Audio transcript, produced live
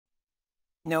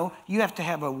No, you have to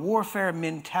have a warfare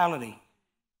mentality.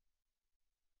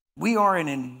 We are an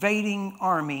invading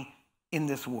army in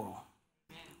this world.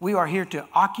 We are here to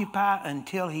occupy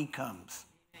until he comes,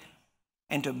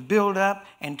 and to build up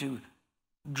and to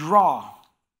draw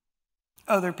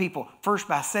other people, first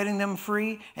by setting them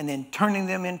free and then turning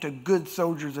them into good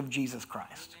soldiers of Jesus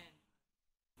Christ.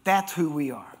 That's who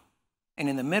we are. And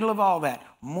in the middle of all that,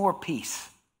 more peace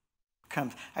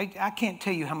comes. I can't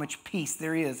tell you how much peace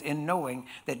there is in knowing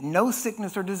that no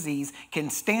sickness or disease can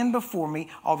stand before me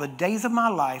all the days of my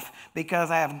life because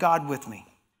I have God with me.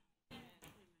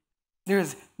 There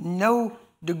is no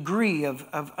degree of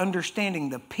understanding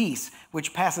the peace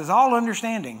which passes all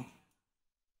understanding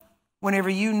whenever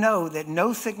you know that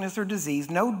no sickness or disease,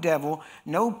 no devil,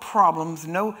 no problems,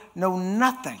 no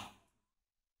nothing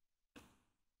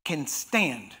can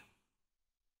stand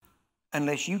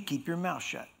unless you keep your mouth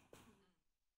shut.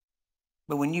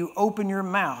 But when you open your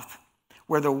mouth,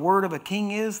 where the word of a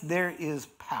king is, there is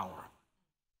power.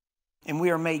 And we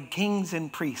are made kings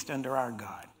and priests under our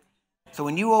God. So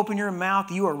when you open your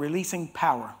mouth, you are releasing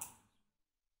power.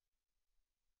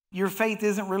 Your faith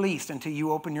isn't released until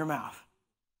you open your mouth.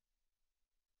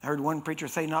 I heard one preacher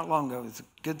say not long ago, it's a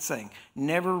good saying,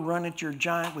 never run at your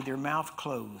giant with your mouth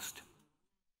closed.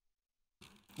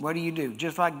 What do?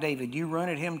 Just like David, you run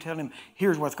at him, tell him,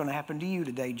 here's what's going to happen to you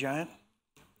today, giant.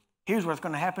 Here's what's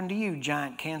going to happen to you,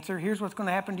 giant cancer. Here's what's going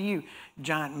to happen to you,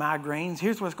 giant migraines.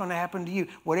 Here's what's going to happen to you,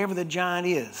 whatever the giant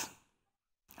is.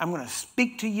 I'm going to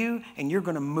speak to you, and you're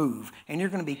going to move. And you're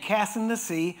going to be cast in the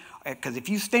sea, because if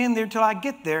you stand there till I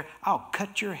get there, I'll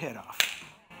cut your head off.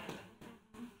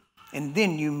 And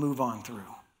then you move on through.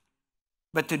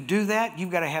 But to do that,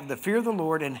 you've got to have the fear of the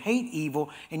Lord and hate evil,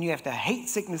 and you have to hate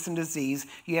sickness and disease.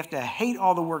 You have to hate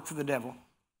all the works of the devil.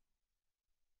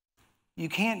 You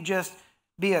can't just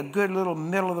be a good little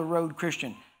middle-of-the-road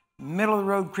Christian.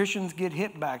 Middle-of-the-road Christians get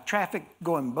hit by traffic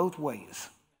going both ways.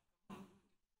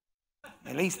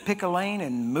 At least pick a lane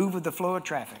and move with the flow of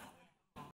traffic.